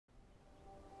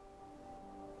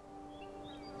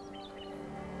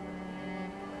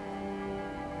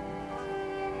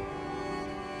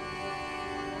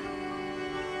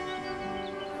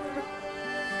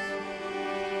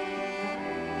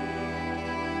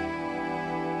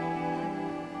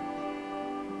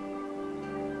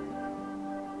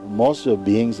most of the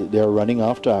beings, they are running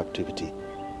after activity.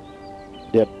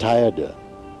 They are tired.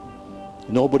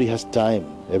 Nobody has time.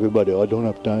 Everybody, oh, I don't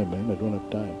have time, man, I don't have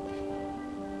time.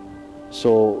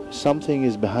 So something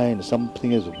is behind,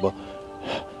 something is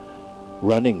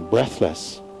running,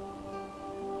 breathless,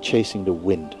 chasing the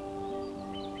wind.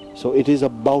 So it is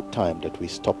about time that we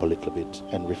stop a little bit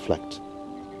and reflect,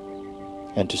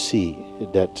 and to see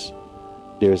that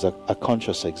there is a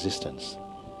conscious existence,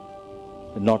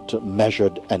 not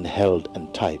measured and held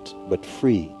and tight, but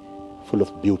free, full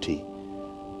of beauty.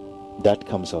 That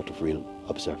comes out of real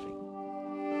observing.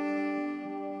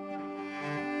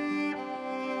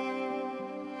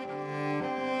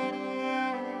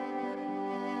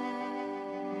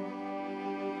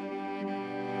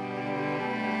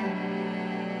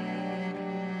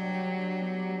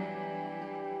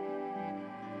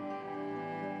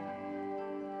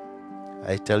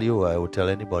 I tell you, I would tell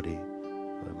anybody,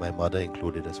 my mother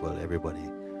included as well, everybody,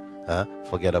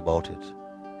 forget about it.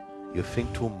 You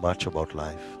think too much about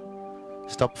life.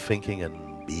 Stop thinking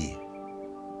and be.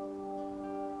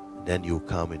 Then you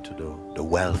come into the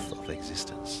wealth of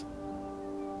existence,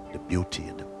 the beauty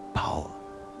and the power,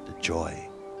 the joy.